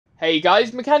Hey guys,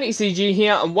 MechanicCG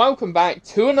here, and welcome back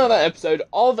to another episode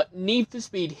of Need for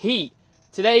Speed Heat.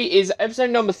 Today is episode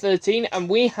number 13, and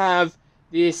we have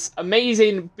this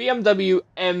amazing BMW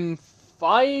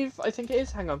M5, I think it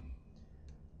is. Hang on.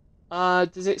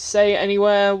 Does it say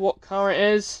anywhere what car it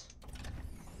is?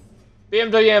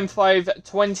 BMW M5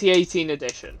 2018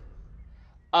 edition.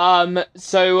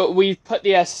 So we've put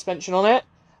the air suspension on it,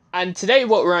 and today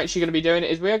what we're actually going to be doing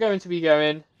is we are going to be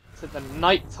going to the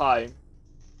night time.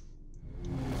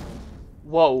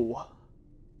 Whoa.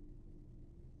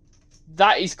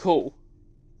 That is cool.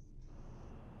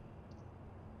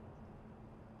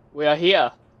 We are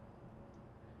here.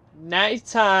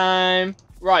 Nighttime.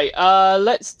 Right,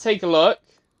 let's take a look.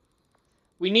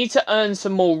 We need to earn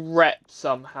some more reps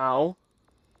somehow.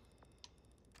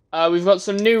 We've got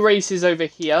some new races over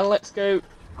here. Let's go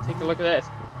take a look at this.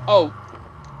 Oh,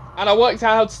 and I worked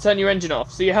out how to turn your engine off.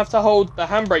 So you have to hold the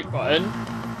handbrake button.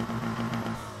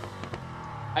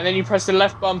 And then you press the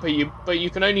left bumper, but you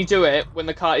can only do it when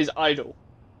the car is idle.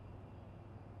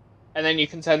 And then you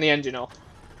can turn the engine off.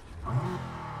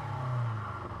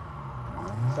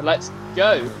 So let's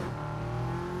go.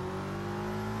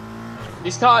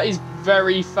 This car is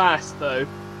very fast though.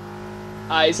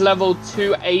 It's level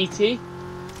 280.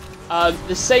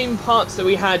 The same parts that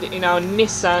we had in our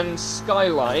Nissan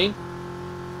Skyline,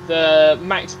 the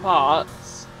max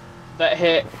parts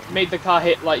that made the car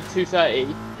hit like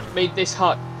 230. Made this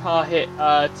car hit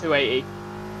 280,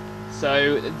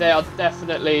 so they are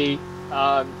definitely.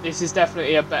 This is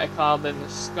definitely a better car than the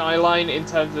Skyline in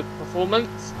terms of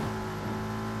performance.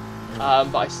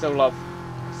 But I still love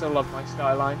my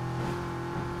Skyline.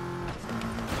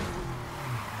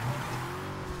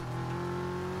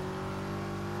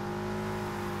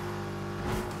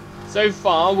 So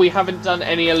far, we haven't done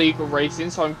any illegal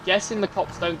racing, so I'm guessing the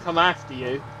cops don't come after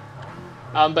you.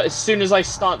 But as soon as I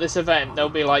start this event, they'll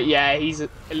be like, yeah, he's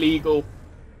illegal.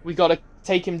 We gotta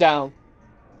take him down.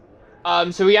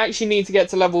 So we actually need to get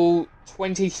to level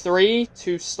 23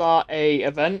 to start a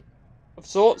event of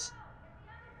sorts.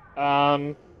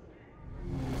 Tomorrow's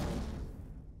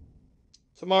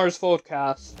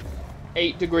forecast.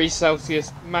 8 degrees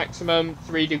Celsius maximum,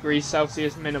 3 degrees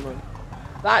Celsius minimum.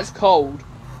 That's cold.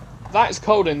 That's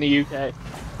cold in the UK.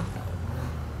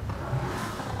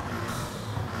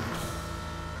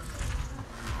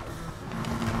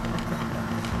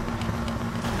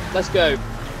 Let's go.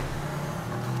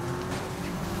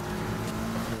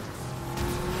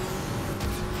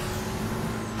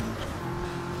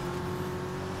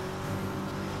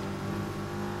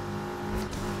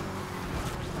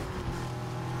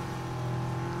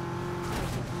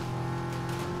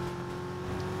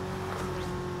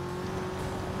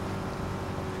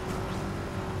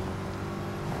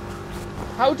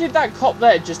 How did that cop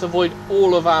there just avoid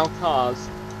all of our cars?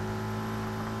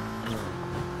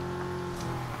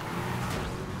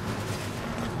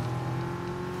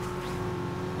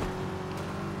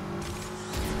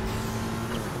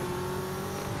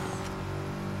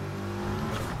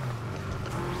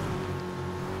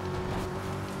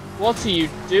 What are you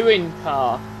doing,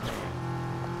 car?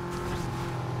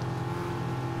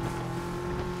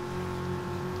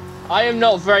 I am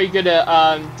not very good at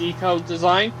decal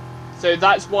design, so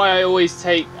that's why I always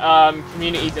take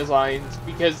community designs,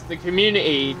 because the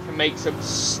community can make some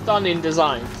stunning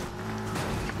designs.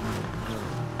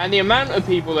 And the amount of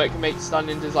people that can make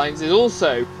stunning designs is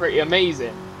also pretty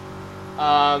amazing.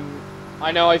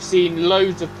 I know I've seen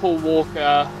loads of Paul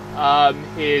Walker,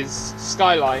 his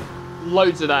Skyline.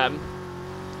 Loads of them.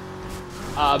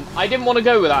 I didn't want to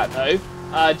go with that though,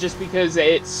 just because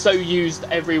it's so used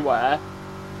everywhere.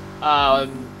 I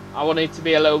wanted to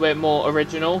be a little bit more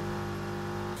original,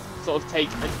 sort of take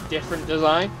a different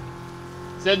design.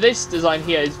 So this design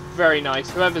here is very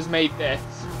nice. Whoever's made this,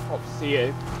 props to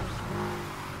you.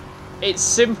 It's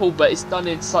simple, but it's done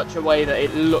in such a way that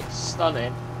it looks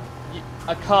stunning.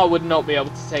 A car would not be able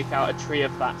to take out a tree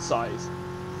of that size.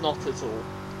 Not at all.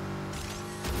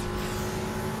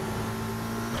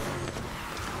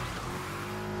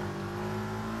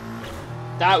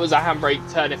 That was a handbrake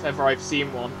turn if ever I've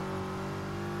seen one.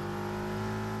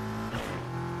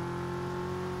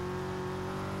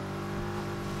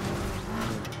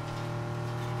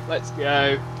 Let's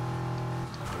go.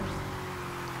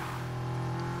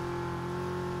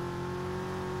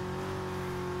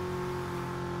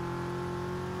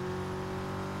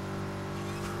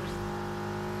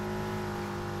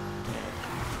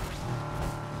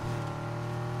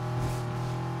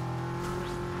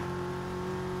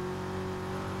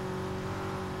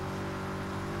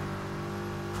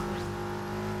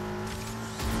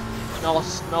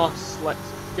 Nos,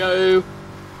 let's go.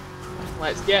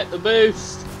 Let's get the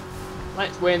boost.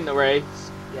 Let's win the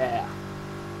race. Yeah.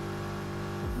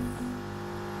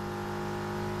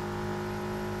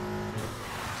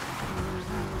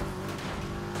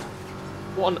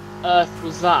 What on earth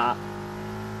was that?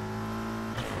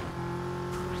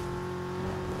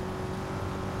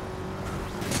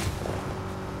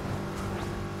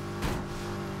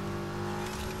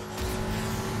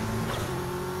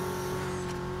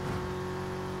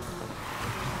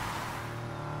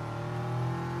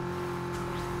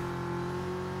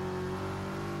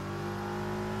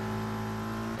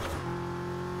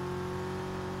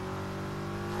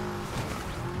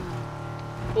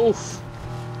 Oof.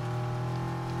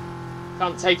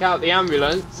 Can't take out the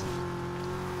ambulance.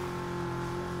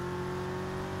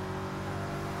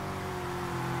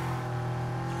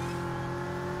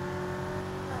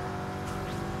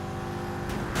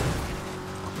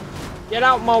 Get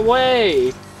out my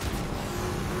way!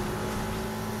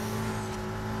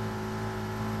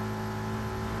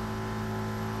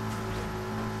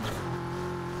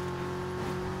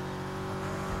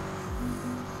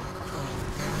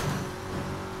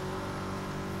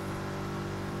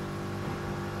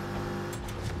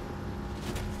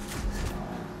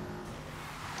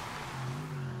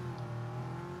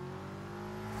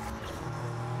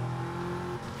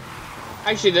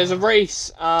 Actually, there's a race.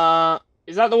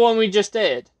 Is that the one we just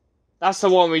did? That's the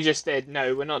one we just did.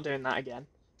 No, we're not doing that again.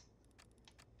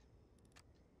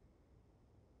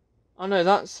 Oh no,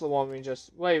 that's the one we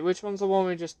just... Wait, which one's the one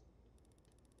we just...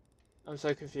 I'm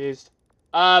so confused.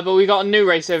 But we got a new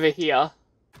race over here.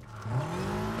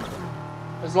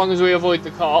 As long as we avoid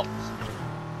the cops.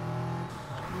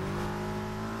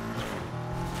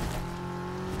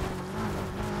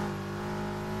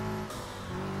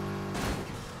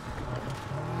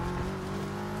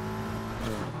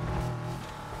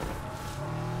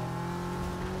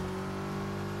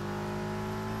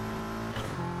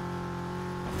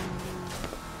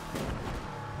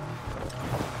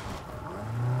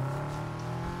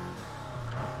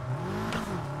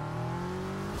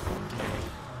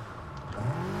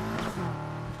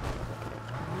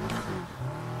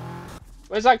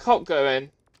 Where's that cop going?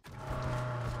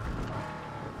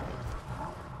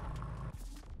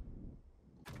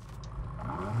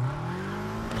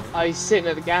 Oh, he's sitting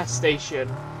at the gas station.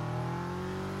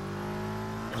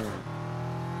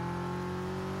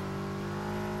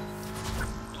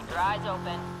 Keep your eyes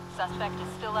open. Suspect is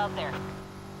still out there.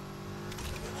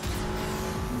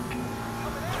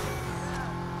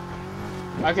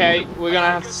 Okay, we're gonna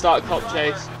have to start a cop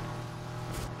chase.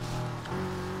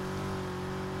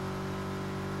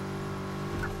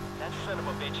 That son of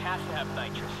a bitch has to have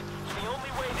nitrous. It's the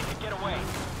only way they can get away.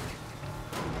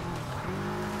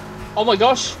 Oh my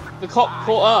gosh, the cop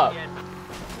caught up.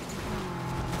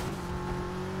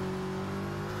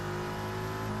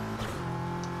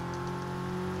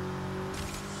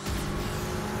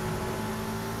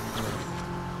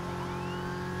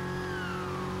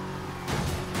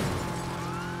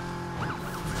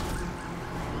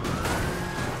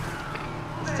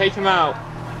 Let's take him out.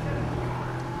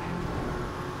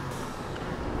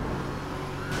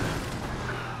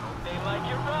 Hope they like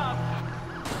your rub.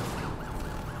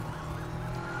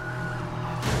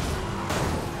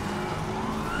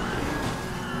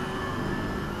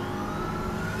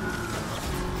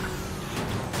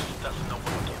 Doesn't know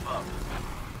when to give up.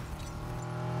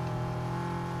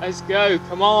 Let's go,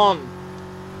 come on.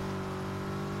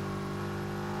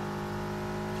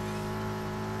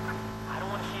 I don't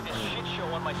want to see this shit show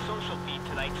on my social feed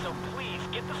tonight, so please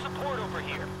get the support over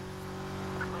here.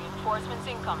 Reinforcements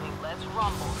incoming. Let's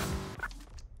rumble.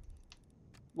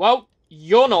 Well,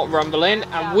 you're not rumbling,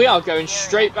 and we are going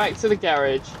straight back to the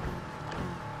garage.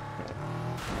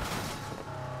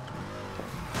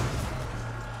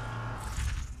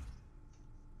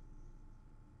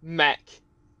 Mech.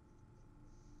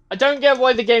 I don't get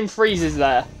why the game freezes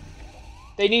there.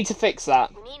 They need to fix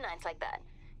that. We need nights like that.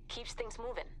 Keeps things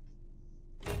moving.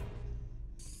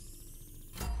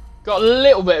 Got a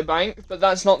little bit of bank, but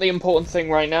that's not the important thing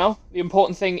right now. The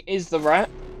important thing is the rat.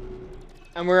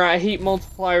 And we're at a heat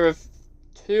multiplier of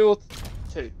 2 or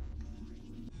 2.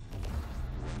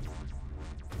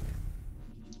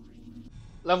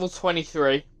 Level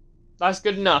 23. That's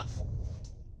good enough.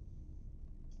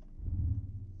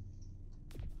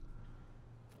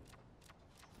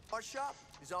 Our shop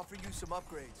is offering you some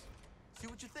upgrades. See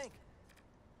what you think.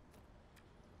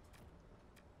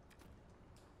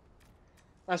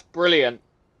 That's brilliant.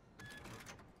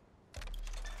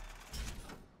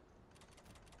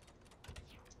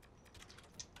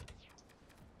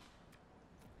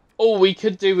 Oh, we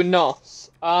could do with NOS.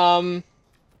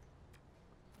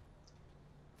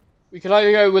 We could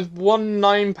either go with 1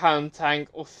 9-pound tank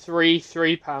or 3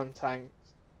 3-pound tanks.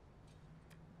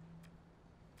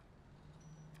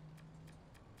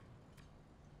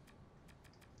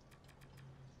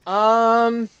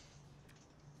 Do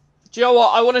you know what?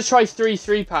 I want to try 3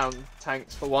 3-pound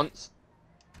tanks for once.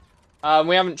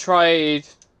 We haven't tried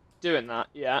doing that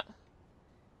yet.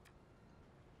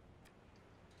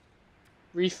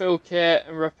 Refill kit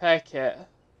and repair kit.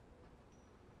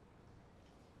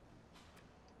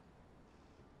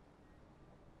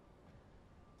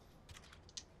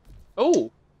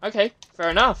 Oh, okay, fair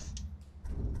enough.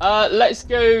 Let's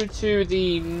go to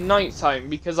the nighttime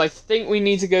because I think we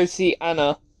need to go see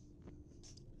Anna.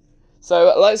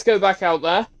 So let's go back out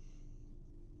there.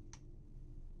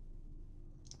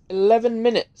 11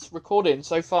 minutes recording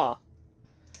so far.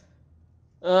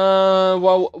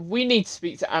 Well, we need to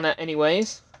speak to Anna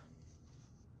anyways.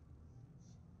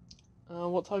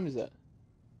 What time is it?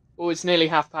 Oh, it's nearly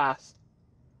 9:30.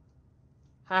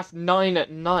 9:30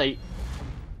 at night.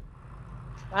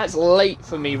 That's late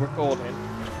for me recording.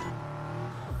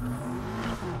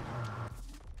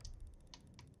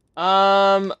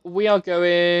 We are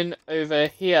going over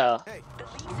here. Hey, The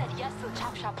League said yes to the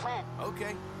chop shop plan.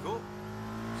 okay, cool.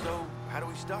 So, how do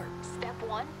we start? Step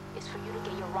 1 is for you to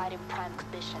get your ride in prime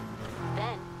condition.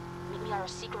 Then, meet me at our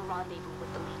secret rendezvous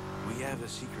with the League. We have a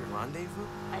secret rendezvous?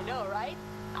 I know, right?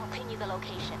 I'll ping you the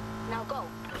location. Now go.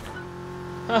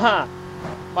 Haha.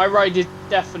 My ride is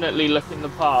definitely looking the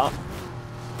part.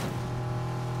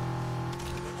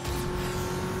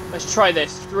 Let's try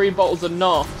this. 3 bottles of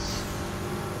Nos.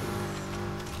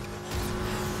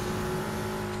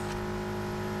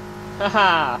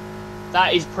 Haha.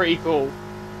 That is pretty cool.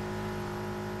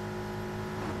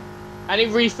 And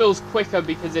it refills quicker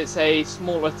because it's a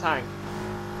smaller tank.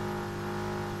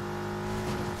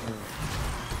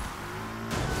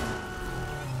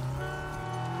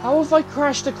 How have I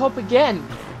crashed a cop again?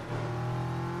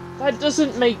 That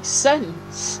doesn't make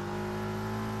sense.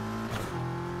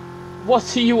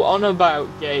 What are you on about,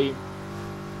 game?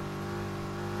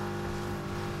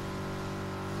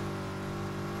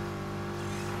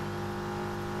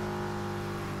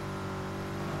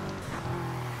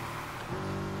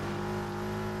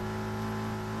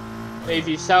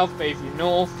 Bayview South, Bayview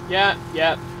North. Yeah,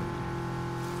 yeah.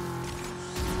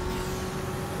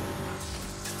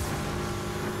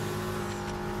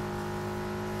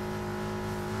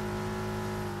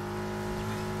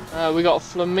 We got a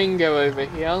flamingo over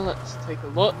here. Let's take a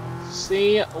look.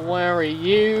 See, where are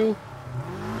you?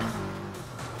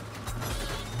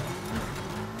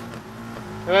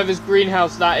 Whoever's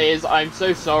greenhouse that is, I'm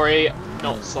so sorry.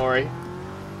 Not sorry.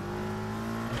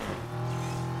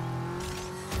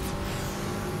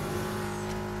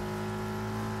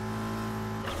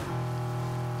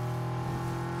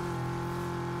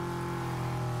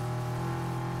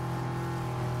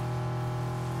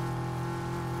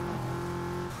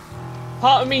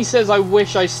 Part of me says I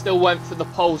wish I still went for the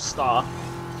Polestar.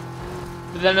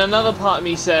 But then another part of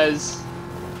me says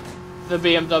the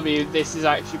BMW, this is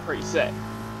actually pretty sick.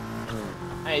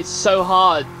 And it's so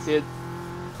hard to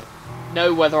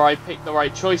know whether I picked the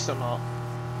right choice or not.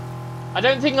 I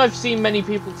don't think I've seen many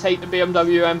people take the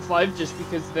BMW M5 just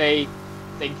because they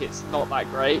think it's not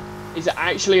that great. It's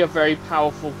actually a very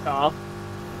powerful car.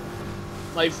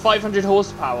 Like 500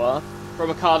 horsepower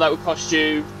from a car that would cost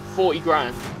you 40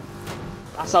 grand.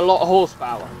 That's a lot of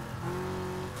horsepower.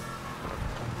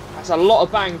 That's a lot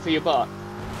of bang for your buck.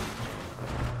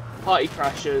 Party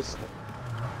crashers.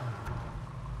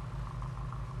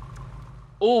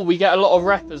 Oh, we get a lot of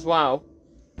rep as well.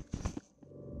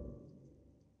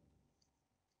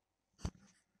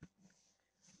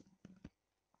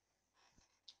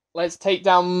 Let's take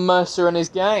down Mercer and his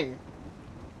gang.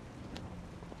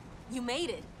 You made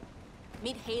it.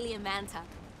 Meet Haley and Manta.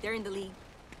 They're in the League.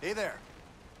 Hey there.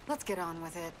 Let's get on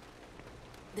with it.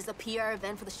 There's a PR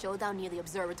event for the showdown near the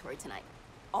observatory tonight.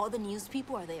 All the news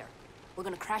people are there. We're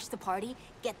gonna crash the party,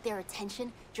 get their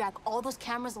attention, drag all those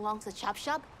cameras along to the chop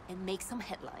shop, and make some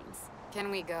headlines.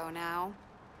 Can we go now?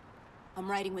 I'm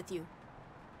riding with you.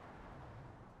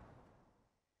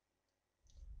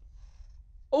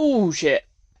 Oh, shit.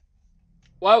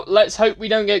 Well, let's hope we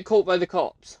don't get caught by the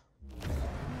cops.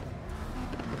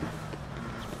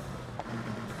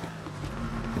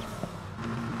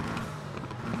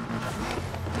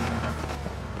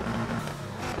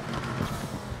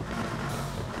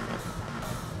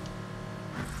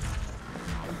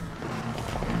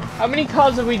 How many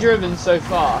cars have we driven so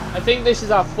far? I think this is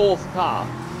our 4th car.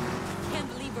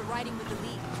 Can't believe we're riding with the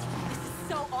League. This is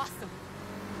so awesome.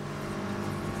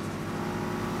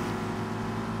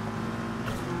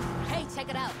 Hey, check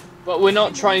it out. But we're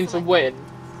not trying to win.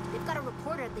 They've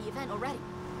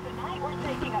Tonight we're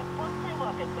taking a closer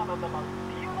look at some of the most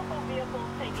beautiful vehicles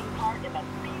taking part in the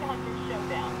Speed Hunter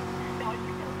Showdown. Now, as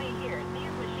you can see here,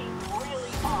 these machines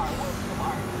really are works of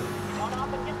art. You don't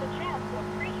often get the chance to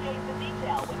appreciate the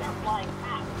detail when they're flying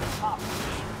past the top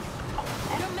speed.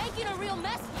 You're making a real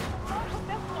mess here. Look at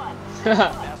this one.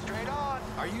 Now straight on.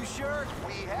 Are you sure?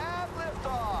 We have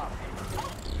liftoff.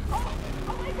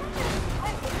 Oh my goodness!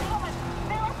 Ladies and gentlemen,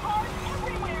 there are cars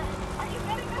everywhere. Are you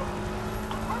getting this?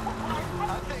 A purple car.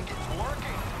 I think it's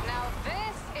working. Now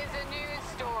this is a news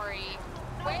story.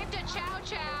 Wave to Chow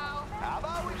Chow. How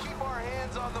about we keep our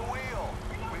hands on the wheel?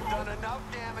 We've done enough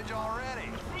damage already.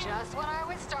 Just when I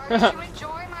was starting to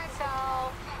enjoy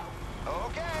myself.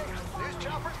 Okay, this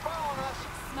chopper's following us.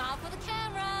 Smile for the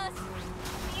cameras.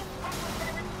 These reckless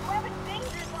drivers grab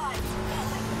endangered lives.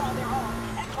 They'll on their own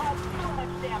and cause so much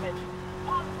damage.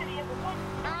 Palm City is one.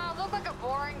 Oh, look like a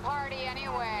boring party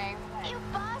anyway. You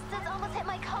bastards almost hit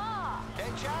my car.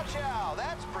 Hey, Chow Chow,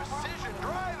 that's precision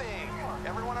driving.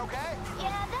 Everyone okay?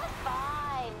 Yeah, they're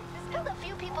fine. Spilled a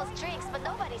few people's drinks, but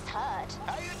nobody's hurt.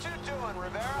 How you two doing,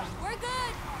 Rivera? We're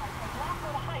good.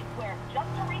 Blackwood Heights, where, just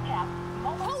to recap,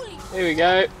 Holy shit. Here we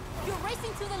go. You're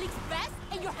racing to the league's best,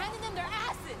 and you're handing them their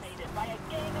asses. motivated by a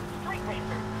gang of street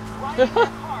racers driving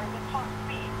their cars at top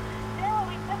speed,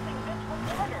 narrowly missing this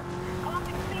reporter,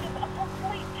 causing scenes of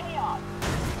complete chaos.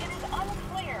 It is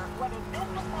unclear whether this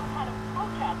was some kind of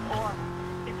protest or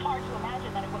it's hard to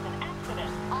imagine that it was an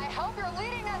accident. I hope you're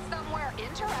leading us somewhere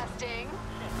interesting.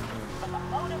 But the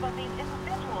motive of these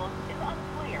individuals is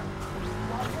unclear.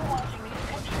 While you're watching these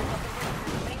pictures of the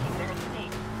racers making their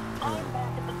escape, I'm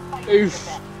back at the Spider Oof.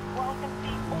 event, where I can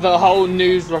see The whole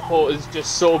news reporters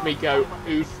just saw me go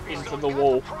oof into the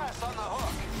wall. Press on the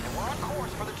hook, and we're on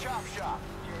course for the chop shop.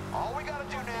 All we gotta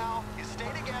do now is stay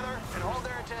together and hold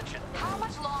their attention. How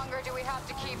much longer do we have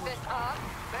to keep this up?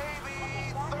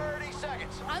 Maybe 30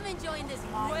 seconds. I'm enjoying this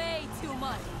way too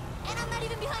much. And I'm not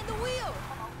even behind the wheel.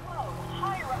 whoa,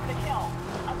 higher up the hill.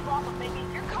 A drop of maybe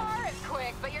Your car is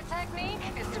quick, but your technique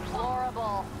is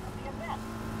deplorable. the event.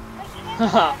 They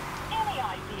can't have any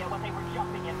idea what they were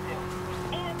jumping into.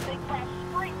 And they crashed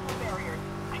straight through barriers.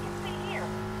 I can see here.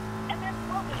 And there's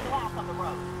broken glass on the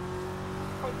road.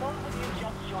 For those of you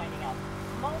just joining us,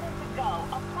 moments ago,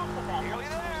 a press event. Nearly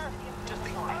there. Just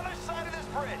the other side of this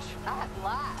bridge. At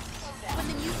last. When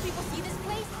the news people see this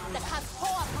place, the cops'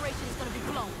 whole operation is gonna be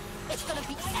blown. It's gonna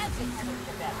be epic.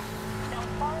 Now,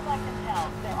 as far as I can tell,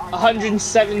 there are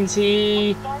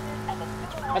 170.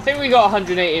 I think we got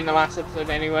 180 in the last episode,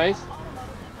 anyways.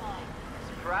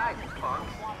 Drag, punk.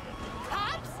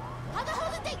 Cops? How the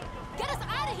hell did they get us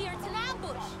out of here? It's an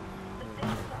ambush.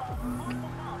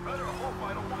 Better hope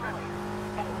I don't catch you.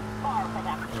 But it was far from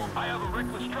that. I have a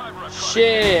reckless driver.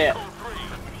 Shit. Code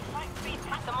 3.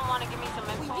 Someone want to give me some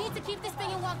We need to keep this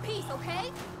thing in one piece, okay?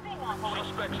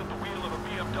 Suspects at the wheel of a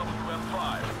BMW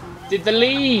M5. Did the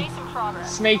lead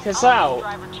snake us out?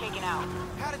 Driver taken out.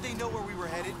 How did they know where we were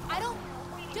headed? I don't...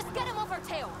 Just get him off our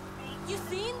tail. You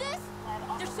seen this?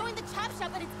 They're showing the chop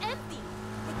shop and it's empty.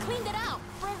 We cleaned it out.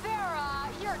 Rivera,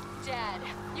 you're dead.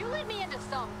 You led me into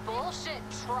some bullshit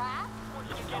trap?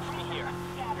 You gets me here.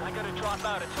 I gotta drop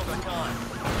out until they're gone.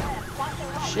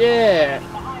 Shit.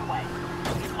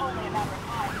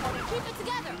 Keep it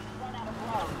together.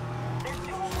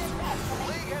 The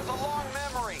league has a long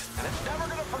memory, and it's never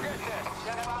gonna forget this.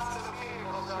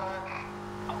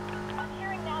 I'm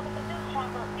hearing now that the news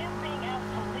chopper is being asked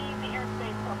to leave the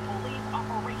airspace for police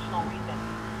operational reasons.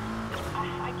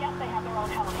 I guess they have their own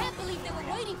helicopter. Can't believe they were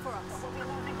waiting for us. We'll be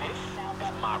losing This now,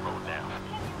 but is my road now.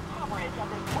 continue coverage of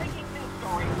this breaking news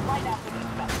story right after this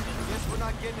message. Guess we're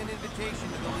not getting an invitation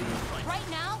to the league. Right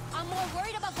now, I'm more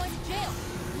worried about going to jail.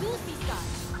 Lose these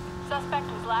guys. Suspect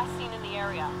was last seen in the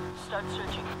area. Start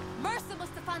searching. Mercer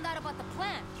must have found out about the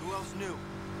plan. Who else knew?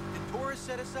 Did Torres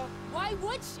set us up? Why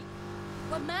would she?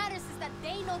 What matters is that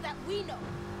they know that we know.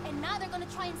 And now they're gonna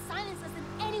try and silence us and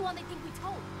anyone they think we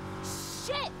told.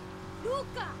 Shit!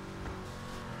 Luca!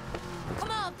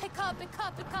 Come on, pick up, pick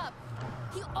up, pick up.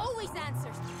 He always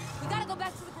answers. We gotta go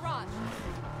back to the garage.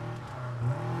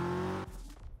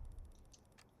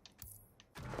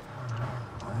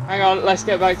 Hang on, let's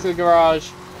get back to the garage.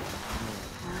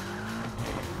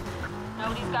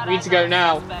 Nobody's got We need eyes to go on the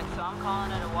now. suspect, so I'm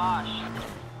calling it a wash.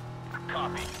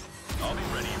 Copy. I'll be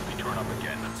ready if they turn up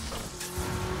again.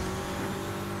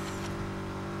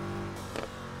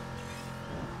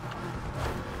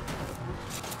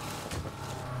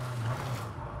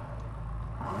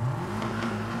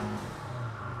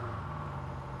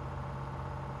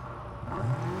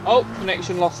 Oh,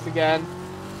 connection lost again.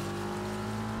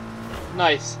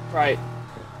 Nice, right.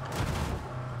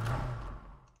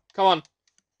 Come on,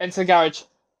 enter the garage.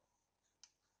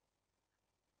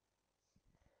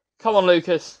 Come on,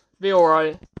 Lucas. Be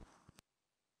alright.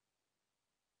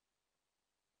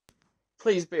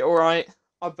 Please be alright.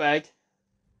 I beg.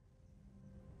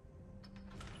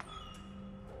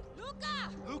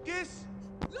 Luca! Lucas?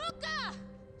 Luca!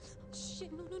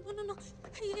 Shit, no.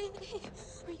 Hey.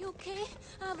 Are you okay?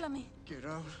 Háblame. Get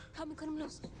out. Help me cut him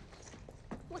loose.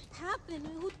 What happened?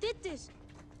 Who did this?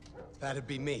 That'd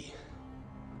be me.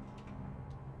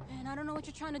 Man, I don't know what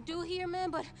you're trying to do here,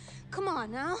 man, but come on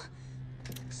now.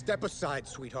 Step aside,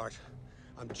 sweetheart.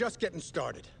 I'm just getting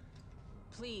started.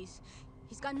 Please.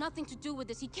 He's got nothing to do with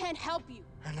this. He can't help you.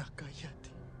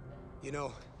 You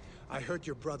know, I heard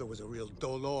your brother was a real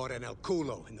dolor en el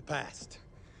culo in the past.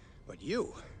 But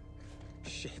you...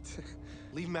 shit.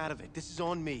 Leave him out of it. This is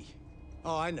on me.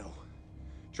 Oh, I know.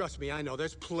 Trust me, I know.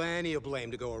 There's plenty of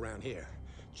blame to go around here.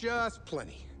 Just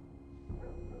plenty.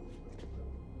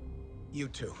 You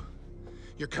two.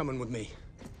 You're coming with me.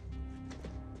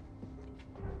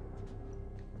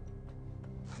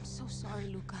 I'm so sorry,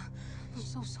 Luca. I'm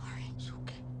so sorry. It's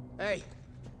okay. Hey,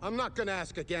 I'm not gonna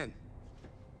ask again.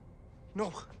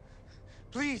 No.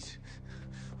 Please.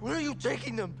 Where are you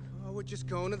taking them? Oh, we're just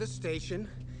going to the station,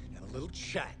 have a little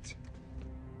chat.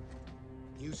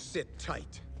 You sit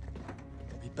tight.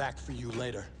 I'll be back for you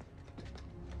later.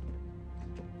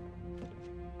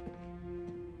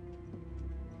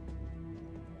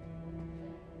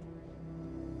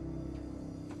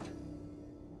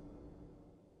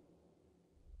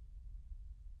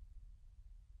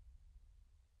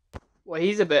 Well,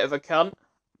 he's a bit of a cunt.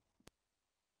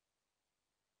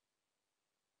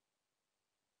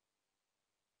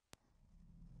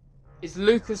 Is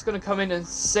Lucas gonna come in and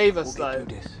save us, We'll though? get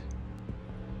through this.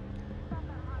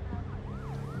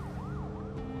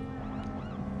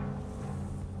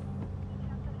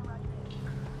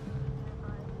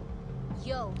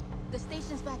 Yo, the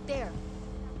station's back there.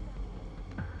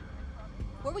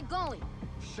 Where we going?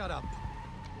 Shut up.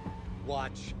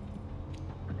 Watch.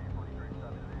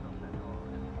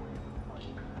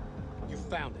 You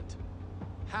found it.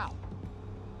 How?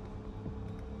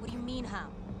 What do you mean, how?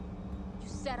 You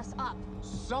set us up.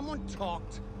 Someone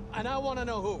talked, and I want to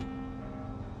know who.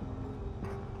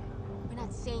 We're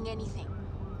not saying anything.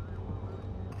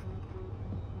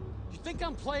 You think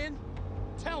I'm playing?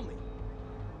 Tell me.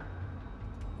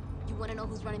 You wanna know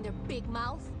who's running their big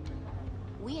mouth?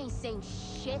 We ain't saying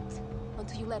shit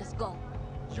until you let us go.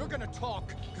 You're gonna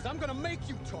talk, because I'm gonna make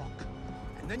you talk.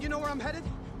 And then you know where I'm headed?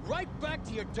 Right back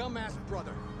to your dumbass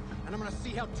brother. And I'm gonna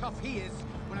see how tough he is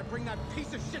when I bring that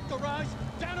piece of shit garage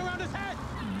down around his head!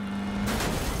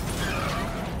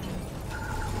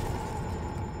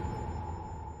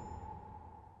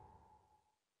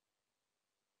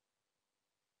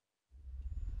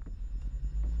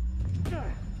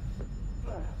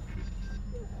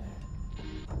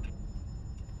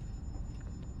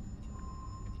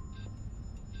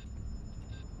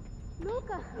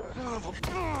 Luca!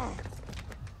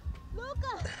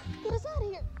 Luca! Get us out of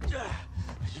here!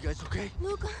 You guys okay?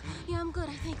 Luca? Yeah, I'm good,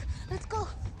 I think. Let's go.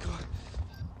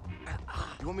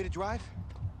 You want me to drive?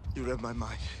 You read my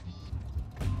mind.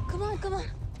 Come on.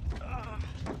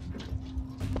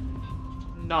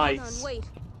 Nice. Hold on,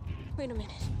 wait a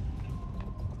minute.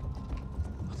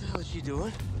 What the hell is she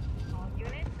doing? All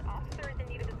units, officer is in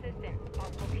need of assistance.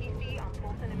 Possible PC on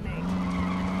Fulton and May.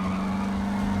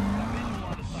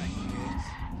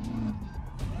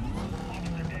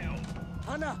 Officer down.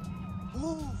 Anna,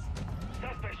 move!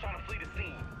 Suspect's trying to flee the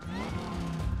scene.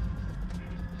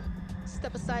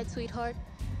 Step aside, sweetheart.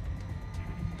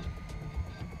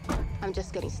 I'm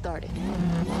just getting started.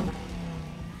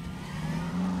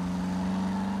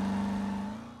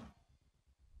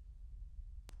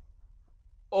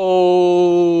 Oh.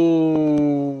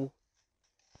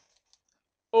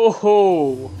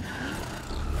 Oh.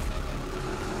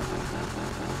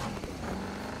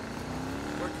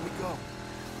 Where can we go?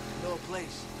 No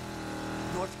place.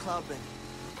 North Cloudbank.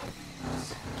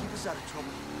 Just keep us out of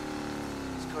trouble.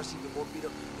 This car seems more beat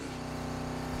up than me.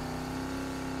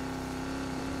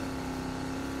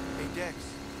 Hey, Dex.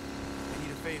 I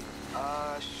need a favor.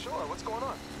 Sure. What's going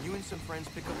on? Can you and some friends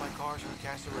pick up my cars from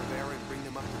Casa Rivera and bring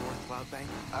them up to North Cloudbank?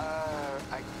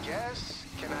 I guess.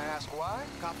 Can I ask why?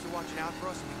 Cops are watching out for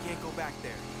us and we can't go back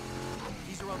there.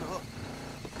 Keys are on the hook.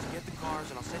 So get the cars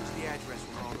and I'll send you the address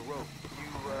when we're on the road.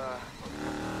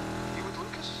 You with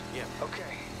Lucas? Yeah.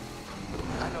 Okay.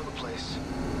 I know the place.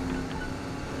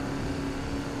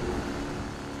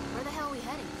 Where the hell are we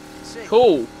heading? It's safe.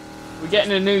 Cool. We're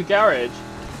getting a new garage.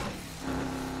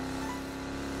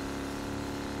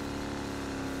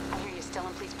 I hear you're still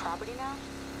on police property now?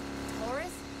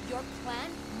 Horace, your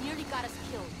plan nearly got us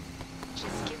killed.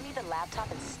 Just give me the laptop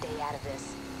and stay out of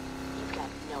this. You've got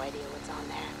no idea what's on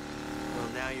there. Well,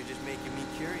 now you're just making me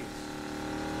curious.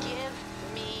 Give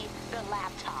me the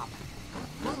laptop.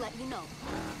 We'll let you know.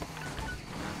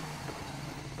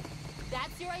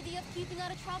 That's your idea of keeping out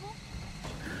of trouble?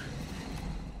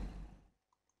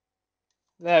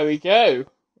 There we go.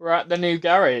 We're at the new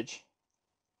garage.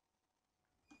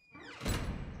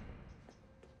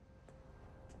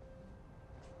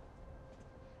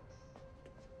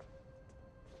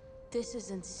 This is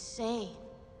insane.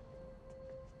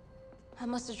 I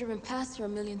must have driven past here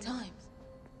 1,000,000 times.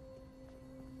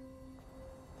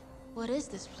 What is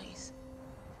this place?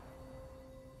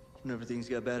 Whenever things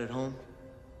got bad at home,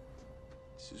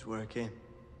 this is where I came.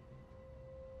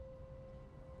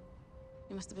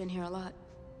 You must have been here a lot.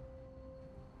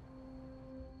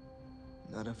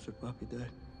 Not after Papi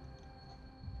died.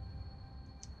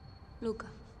 Luca.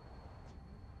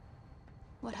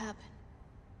 What happened?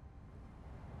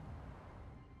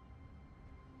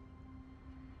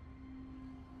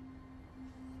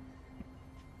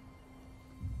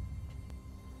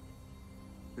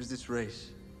 There's this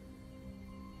race.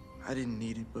 I didn't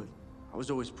need it, but I was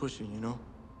always pushing, you know?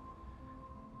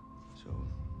 So,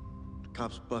 the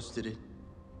cops busted it.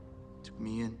 Took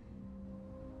me in.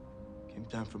 Came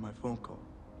time for my phone call.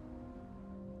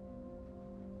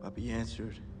 Papi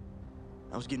answered.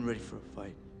 I was getting ready for a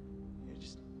fight. Yeah,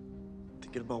 just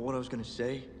thinking about what I was gonna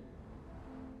say.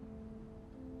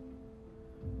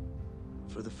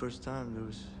 For the first time, there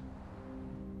was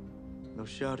no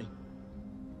shouting.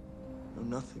 No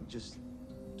nothing, just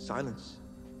silence.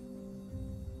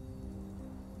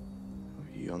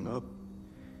 He hung up,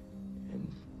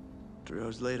 and 3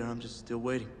 hours later, I'm just still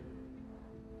waiting.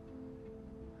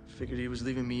 I figured he was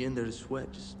leaving me in there to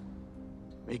sweat, just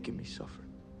making me suffer.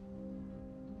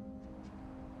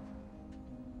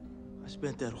 I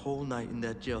spent that whole night in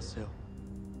that jail cell,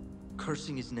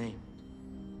 cursing his name,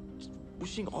 just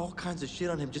wishing all kinds of shit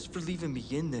on him just for leaving me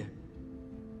in there.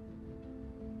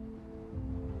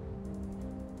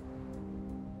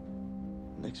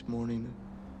 Next morning,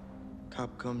 the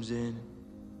cop comes in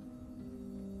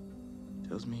and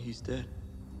tells me he's dead.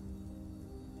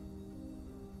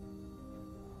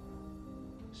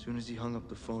 As soon as he hung up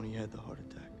the phone, he had the heart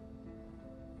attack.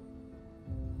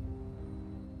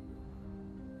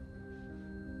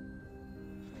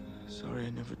 Sorry I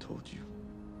never told you.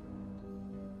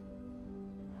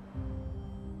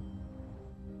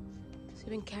 So you've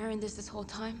been carrying this whole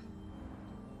time?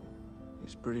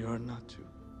 It's pretty hard not to.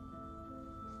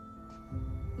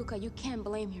 Luca, you can't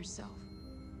blame yourself.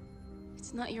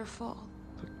 It's not your fault.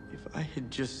 Look, if I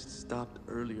had just stopped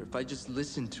earlier, if I just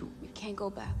listened to him... You can't go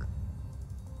back.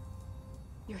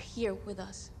 You're here with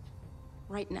us.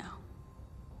 Right now.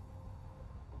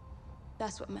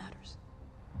 That's what matters.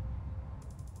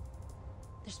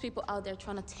 There's people out there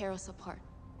trying to tear us apart.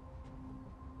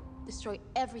 Destroy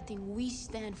everything we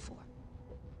stand for.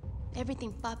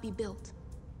 Everything Papi built.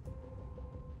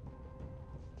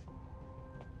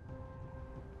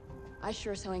 I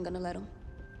sure as hell ain't gonna let him.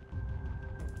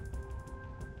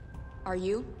 Are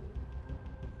you?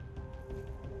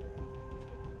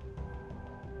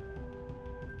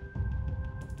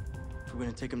 If we're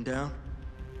gonna take him down,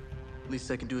 least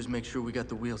I can do is make sure we got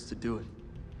the wheels to do it.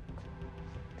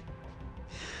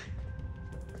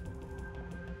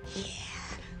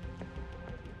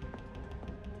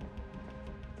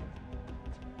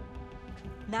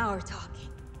 Now we're talking.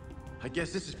 I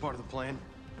guess this is part of the plan.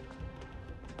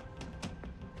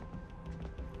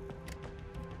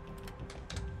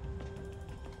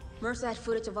 Mercer had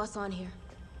footage of us on here.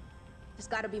 There's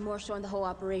gotta be more showing the whole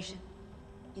operation.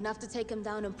 Enough to take him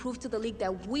down and prove to the League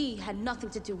that we had nothing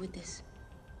to do with this.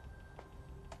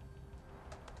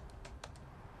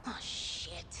 Oh,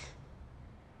 shit.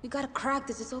 We gotta crack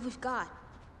this, it's all we've got.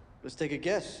 Let's take a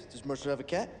guess. Does Mercer have a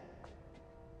cat?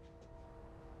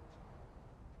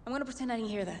 I'm gonna pretend I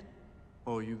didn't hear that.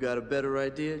 Oh, you got a better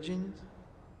idea, genius?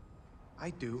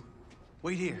 I do.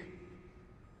 Wait here.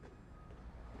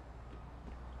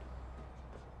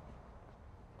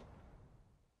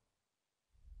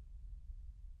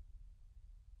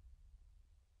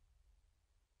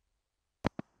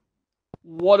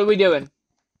 What are we doing?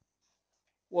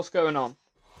 What's going on?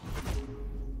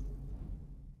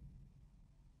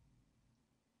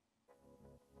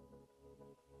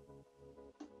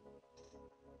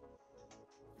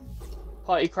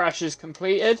 Party crash is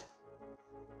completed.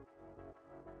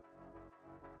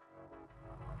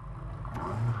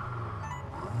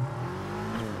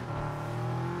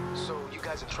 So, you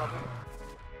guys in trouble?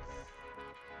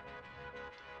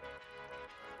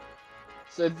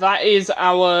 So that is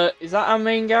our... Is that our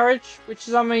main garage? Which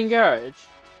is our main garage?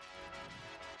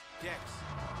 Dex,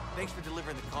 Thanks for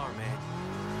delivering the car, man.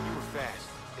 You were fast.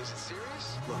 Is it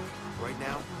serious? Look, right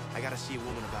now, I gotta see a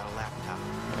woman about a laptop.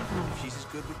 If she's as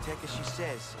good with tech as she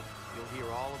says, you'll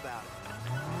hear all about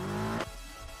it.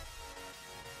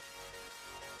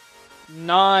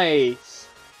 Nice.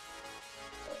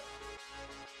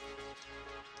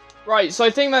 Right, so I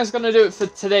think that's going to do it for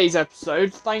today's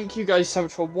episode. Thank you guys so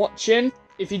much for watching.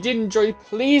 If you did enjoy,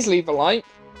 please leave a like.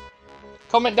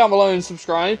 Comment down below and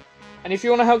subscribe. And if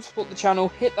you want to help support the channel,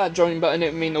 hit that join button.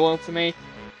 It would mean the world to me.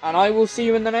 And I will see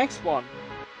you in the next one.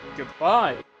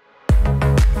 Goodbye.